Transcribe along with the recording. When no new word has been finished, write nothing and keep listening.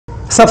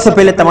سب سے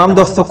پہلے تمام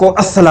دوستوں کو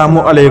السلام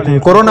علیکم۔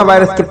 کورونا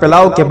وائرس کے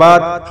پھیلاؤ کے بعد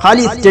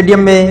خالی اسٹیڈیم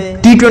میں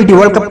T20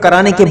 ورلڈ کپ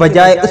کرانے کے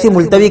بجائے اسے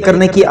ملتوی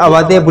کرنے کی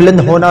آوازیں بلند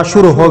ہونا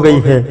شروع ہو گئی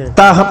ہے۔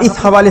 تاہم اس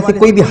حوالے سے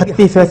کوئی بھی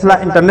حتمی فیصلہ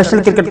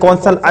انٹرنیشنل کرکٹ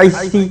کونسل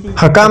ICC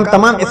حکام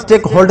تمام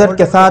اسٹیک ہولڈر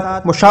کے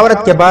ساتھ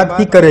مشاورت کے بعد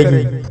ہی کرے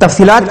گی۔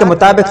 تفصیلات کے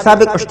مطابق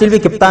سابق آسٹریلوی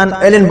کپتان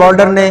ایلن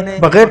بولڈر نے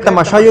بغیر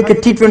تماشائیوں کے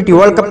T20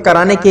 ورلڈ کپ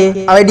کرانے کے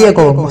آئیڈیا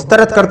کو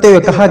مسترد کرتے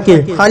ہوئے کہا کہ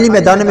خالی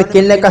میدانوں میں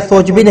کھیلنے کا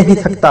سوچ بھی نہیں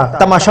سکتا۔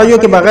 تماشائیوں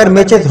کے بغیر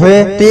میچز ہوئے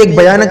تو ایک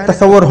بھیانک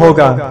تصور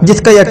ہوگا جس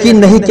کا یقین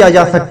نہیں کیا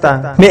جا سکتا۔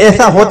 میں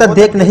ایسا ہوتا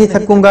دیکھ نہیں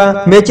سکوں گا۔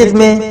 میچز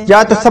میں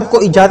یا تو سب کو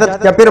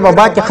اجازت یا پھر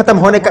وبا کے ختم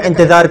ہونے کا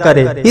انتظار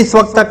کرے۔ اس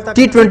وقت تک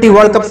T20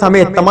 ورلڈ کپ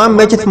سمیت تمام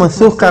میچز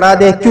منسوخ کرا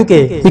دے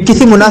کیونکہ یہ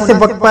کسی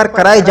مناسب وقت پر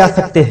کرائے جا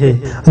سکتے ہیں۔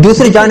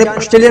 دوسری جانب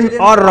Australian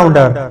all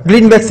rounder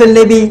Glenn Maxwell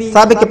نے بھی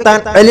سابق کپتان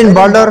ایلن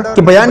بولڈر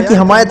کے بیان کی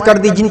حمایت کر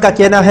دی، جن کا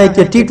کہنا ہے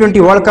کہ T20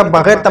 ورلڈ کپ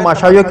بغیر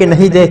تماشائیوں کے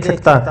نہیں دیکھ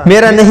سکتا۔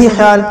 میرا نہیں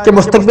خیال کہ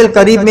مستقبل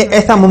قریب میں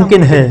ایسا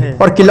ممکن ہے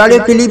اور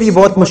کھلاڑیوں کے لیے بھی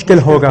بہت مشکل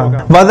ہوگا۔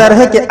 واضح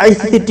ہے کہ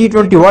ICC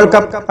T20 ورلڈ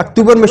کپ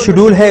اکتوبر میں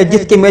شیڈول ہے،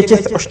 جس کے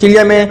میچز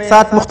آسٹریلیا میں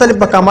 7 مختلف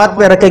مقامات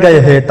میں رکھے گئے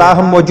ہیں۔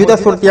 تاہم موجودہ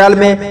صورتحال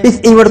میں اس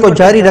ایونٹ کو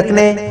جاری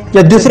رکھنے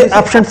یا دوسرے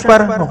آپشنز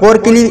پر غور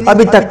کے لیے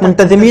ابھی تک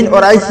منتظمین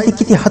اور ICC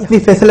کسی حتمی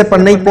فیصلے پر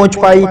نہیں پہنچ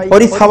پائی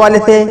اور اس حوالے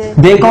سے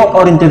دیکھو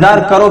اور انتظار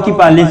کرو کی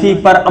پالیسی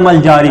پر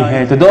عمل جاری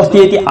ہے۔ تو دوست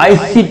یہ کہ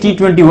ICC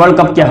T20 ورلڈ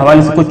کپ کے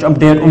حوالے سے کچھ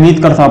اپڈیٹ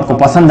امید کرتا ہوں آپ کو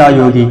پسند آئی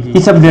ہوگی۔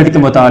 اس اپڈیٹ کے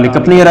متعلق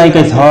اپنی رائے کا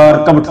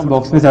اظہار کمنٹ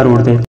باکس میں ضرور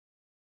دیں۔